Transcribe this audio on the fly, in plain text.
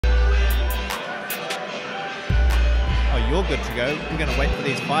you're good to go. We're going to wait for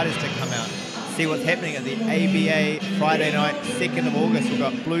these fighters to come out. See what's happening at the ABA Friday night, 2nd of August. We've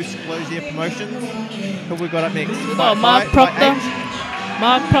got Glozier Promotions. Who have we got up next? We've got Mark Proctor.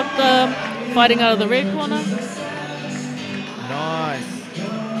 Mark Proctor fighting out of the red corner. Nice.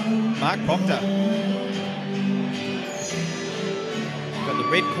 Mark Proctor. We've got the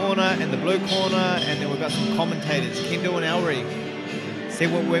red corner and the blue corner, and then we've got some commentators, Kendall and Ellery. See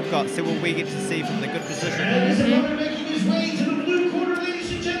what we've got, see what we get to see from the good position.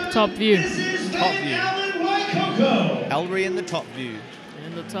 Top view. Top view. Ellery in the top view.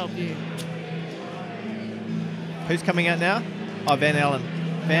 In the top view. Who's coming out now? Oh, Van Allen.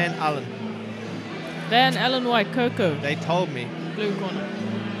 Van Allen. Van Allen Wycoco. They told me. Blue corner.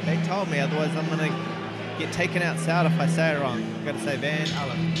 They told me, otherwise I'm going to get taken outside if I say it wrong. I've got to say Van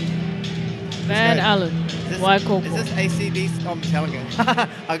Allen. Van Allen. Wycoco. Is this ACD? Oh, I'm telling you.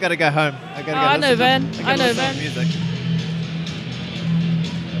 I've got to go home. I've got to go I know Van. I know Van. Van.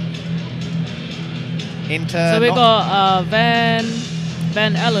 Enter. So we got Van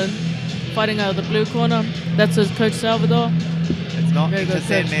Allen fighting out of the blue corner. That's his coach Salvador. It's not Enter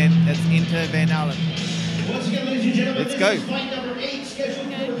Sandman. It's Enter Van Allen. Let's go. Fight number 8,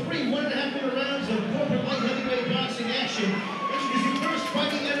 scheduled for 3 1.5-minute rounds of corporate light heavyweight boxing action. Introducing first,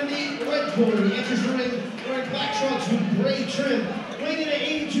 fighting underneath the red corner. He enters the ring wearing black trunks with gray trim. Weighing in at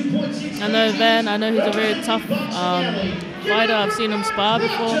 82.6. I know Van. I know he's a very tough fighter. I've seen him spar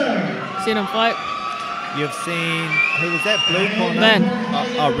before. Seen him fight. You've seen, who was that, blue corner? Van.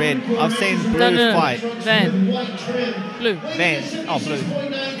 Oh, red. I've seen blue fight. Van. Blue. Van. Oh, blue.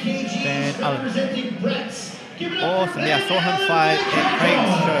 Van Allen. Awesome. Yeah, I saw him fight at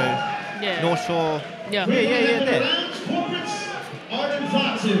Craig's show. Yeah. North Shore. Yeah. Yeah, there.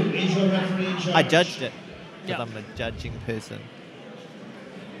 I judged it. Because I'm a judging person.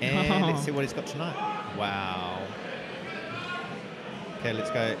 And let's see what he's got tonight. Wow. Okay,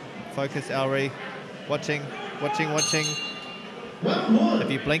 let's go. Focus, Ellery. Watching. If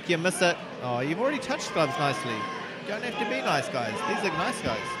you blink, you miss it. Oh, you've already touched gloves nicely. You don't have to be nice guys. These are nice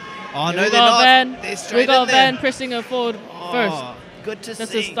guys. Oh, no, they're not. They're straight we got in there. Van pressing her forward first. Good to see.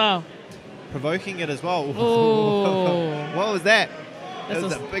 That's his style. Provoking it as well. Oh. What was that? That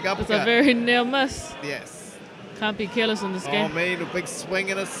was a big uppercut. That's a very near miss. Yes. Can't be careless in this game. Oh, man, a big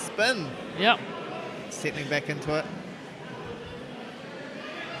swing and a spin. Yep. Settling back into it.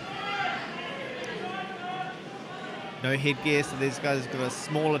 No headgear, so these guys have got a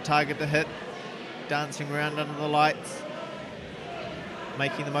smaller target to hit. Dancing around under the lights.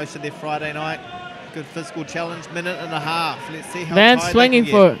 Making the most of their Friday night. Good physical challenge, minute and a half. Let's see how Van's tired swinging they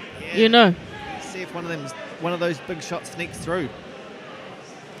can for get. it, Yeah. you know. Let's see if one of those big shots sneaks through.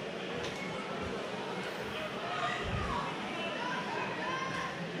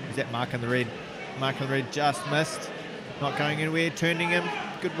 Is that Mark in the red? Mark in the red just missed. Not going anywhere, turning him.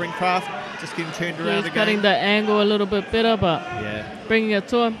 Good ring craft. Just getting turned around He's again. cutting the angle a little bit better, but bringing it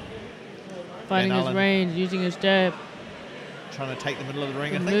to him. Finding his range, using his jab. Trying to take the middle of the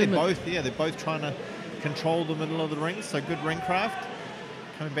ring. Good I think movement. they're both trying to control the middle of the ring. So good ring craft.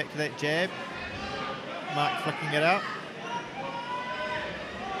 Coming back to that jab. Mark flicking it out.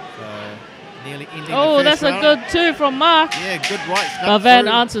 So nearly ending the first that's round. a good two from Mark. Yeah, good right snap But Van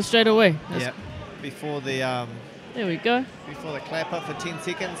through. answers straight away. Yeah, before the there we go. Before the clap up for 10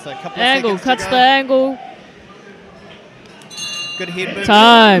 seconds. So a couple Angle, of seconds cuts to the go. angle. Good head movement.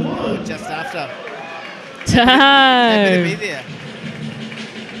 Time. Oh, just after. They Time. better be there.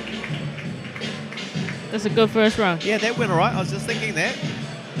 That's a good first round. Yeah, that went all right. I was just thinking that.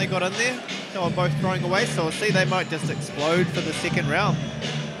 They got in there. They were both throwing away, so we'll see they might just explode for the second round.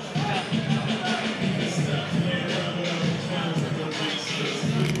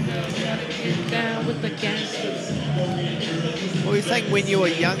 Down with the gas. Well, you're saying when you were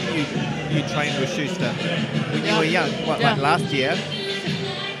young, you trained with Schuster. When you were young, what, like last year?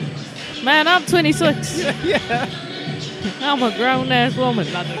 Man, I'm 26. Yeah. I'm a grown-ass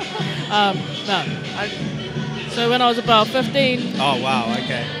woman. No. So when I was about 15. Oh, wow,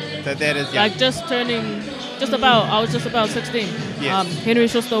 okay. So that is young. Like I was just about 16. Yes. Henry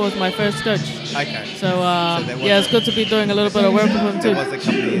Schuster was my first coach. Okay. So yeah, it's good to be doing a little bit of work with him too. That was a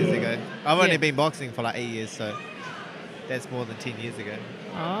couple of years ago. I've only been boxing for like 8 years, so that's more than 10 years ago.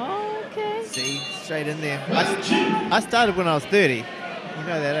 Oh, okay. See, straight in there. I started when I was 30. You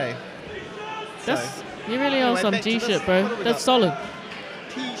know that, eh? That's you really on Anyway, some back to G this. shit, What bro. have we That's got? solid.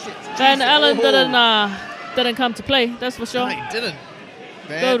 T-shirts. Van Allen didn't come to play. That's for sure. No, he didn't.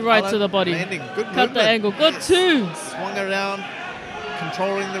 Good right to the body. Landing. Good Cut movement. the angle. Good two. Swung around,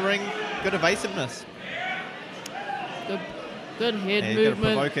 controlling the ring. Good evasiveness. Good head Yeah, he's got to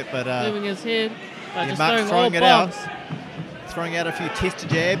movement. provoke it, but Moving his head. By just Mark's throwing all throwing it out. bombs. throwing out a few tester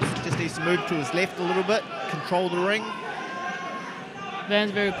jabs. Just needs to move to his left a little bit, control the ring.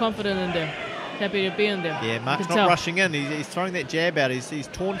 Van's very confident in there. Happy to be in there. Yeah, Mark's not tell. rushing in. He's throwing that jab out. He's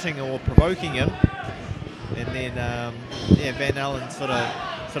taunting or provoking him. And then, yeah, Van Allen sort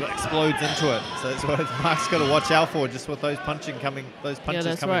of explodes into it. So that's what Mark's got to watch out for, just with those punches coming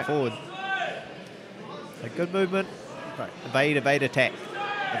forward. So good movement. Right. Evade, evade, attack.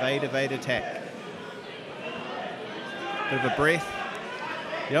 Evade, evade, attack. Bit of a breath.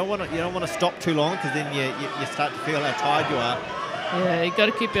 You don't want to stop too long, because then you start to feel how tired you are. Yeah, you got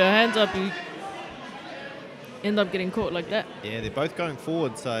to keep your hands up. You end up getting caught like that. Yeah, they're both going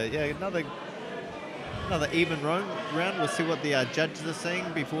forward. So yeah, another even round. We'll see what the judges are seeing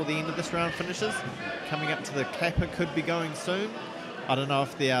before the end of this round finishes. Coming up to the clapper could be going soon. I don't know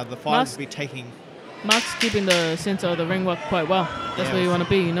if the fighters will be taking. Mark's keeping the center of the ring work quite well. That's where you want to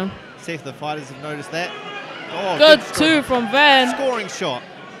be, you know. See if the fighters have noticed that. Oh, good two from Van. Scoring shot.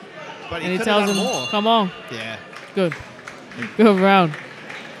 But he tells him, more. come on. Yeah. Good. Good round.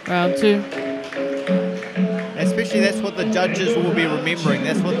 Round two. Especially that's what the judges will be remembering.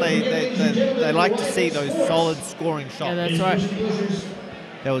 That's what they like to see, those solid scoring shots. Yeah, that's right.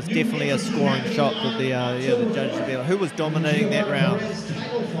 That was definitely a scoring shot that the judges would be like. Who was dominating that round?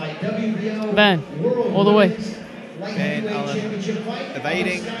 Van, all the way. Van Allen,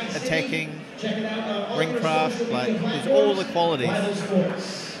 evading, attacking, ring craft, like there's all the qualities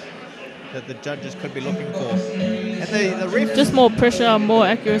that the judges could be looking for. And the ref... Just more pressure, more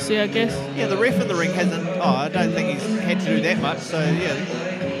accuracy, I guess. Yeah, the ref in the ring hasn't... Oh, I don't think he's had to do that much. So, yeah,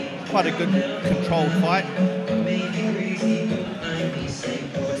 quite a good controlled fight.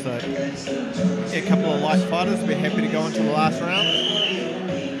 So, yeah, a couple of light fighters. We're happy to go into the last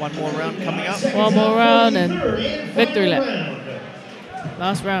round. One more round coming up. One more round and victory lap.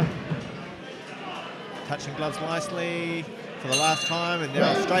 Last round. Touching gloves nicely for the last time, and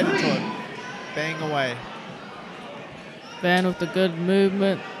now straight into it. Bang away. Van with the good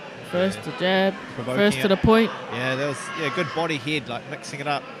movement. First to jab, Provoking first to the point. Yeah, that was good body head, like mixing it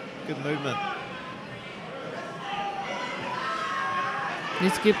up. Good movement.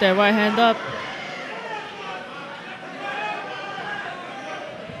 Needs to keep that right hand up.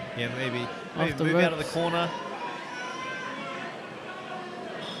 Yeah, maybe the move out of the corner.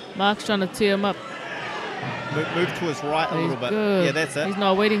 Mark's trying to tee him up. Move to his right a little bit. Good. Yeah, that's it. He's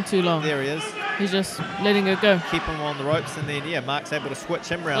not waiting too long. There he is. He's just letting it go. Keep him on the ropes, and then, yeah, Mark's able to switch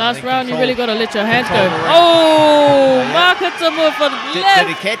him round. Last round, you really got to let your hands go. Oh, yeah. Mark hits him with a left. Did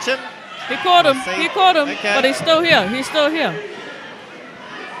he catch him? He caught him. He caught him. Okay. But he's still here. He's still here.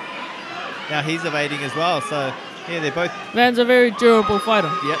 Now he's evading as well. So, yeah, they're both... Van's a very durable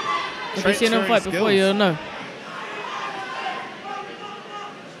fighter. Yep. If you've seen him fight before, you'll know.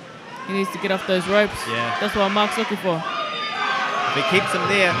 He needs to get off those ropes. Yeah. That's what Mark's looking for. If he keeps him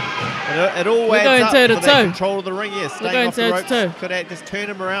there, it all adds up toe to for toe. that control of the ring. Yeah, staying off the toe ropes. to toe. Could just turn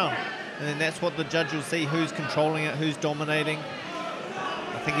him around. And then that's what the judge will see, who's controlling it, who's dominating.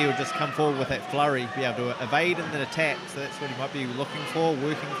 I think he would just come forward with that flurry, be able to evade and then attack. So that's what he might be looking for,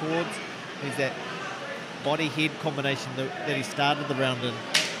 working towards. Is that body-head combination that he started the round in.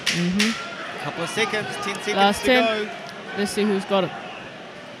 A couple of seconds, 10 seconds Last to 10. go. Let's see who's got it.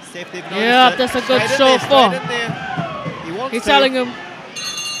 Steph, they've Yeah, that's a good show for. He's telling him.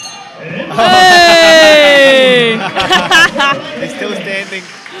 Hey! He's still standing.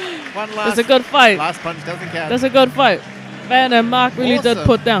 One last. That's a good fight. Last punch doesn't count. That's a good fight. Van and Mark really did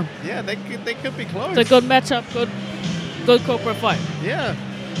put down. Yeah, they could be close. It's a good matchup, good corporate fight. Yeah.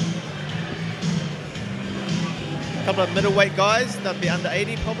 A couple of middleweight guys, they'll be under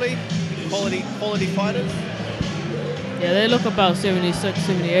 80 probably. Quality fighters. Yeah, they look about 76,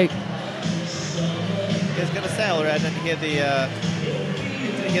 78. I was going to say, I didn't hear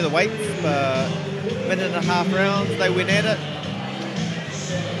the weights. Minute and a half rounds, they went at it.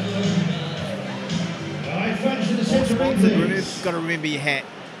 Sponsored, got to remember your hat.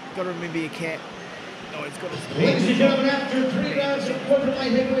 Got to remember your cap. Oh, it's got his... Ladies and gentlemen, after 3 rounds of corporate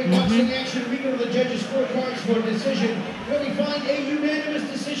light heavyweight boxing action, we go to the judges' scorecards for a decision, where we find a unanimous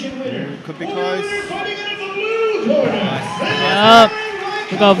decision winner. Could be close. Fighting in the blue corner.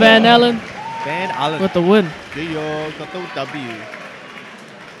 We got Van Allen. Van Allen with the win. Glozier got the W.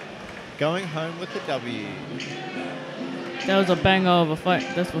 Going home with the W. That was a banger of a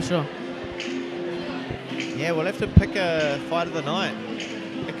fight, that's for sure. Yeah, we'll have to pick a fight of the night.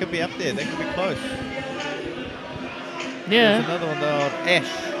 It could be up there. That could be close. Yeah. There's another one, though.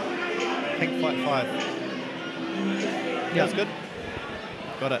 Ash. Pink Fight 5. Yeah, that's good.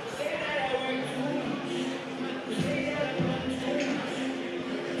 Got it.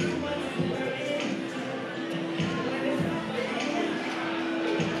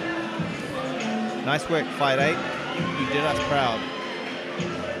 Nice work, Fight 8. You did us proud.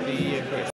 The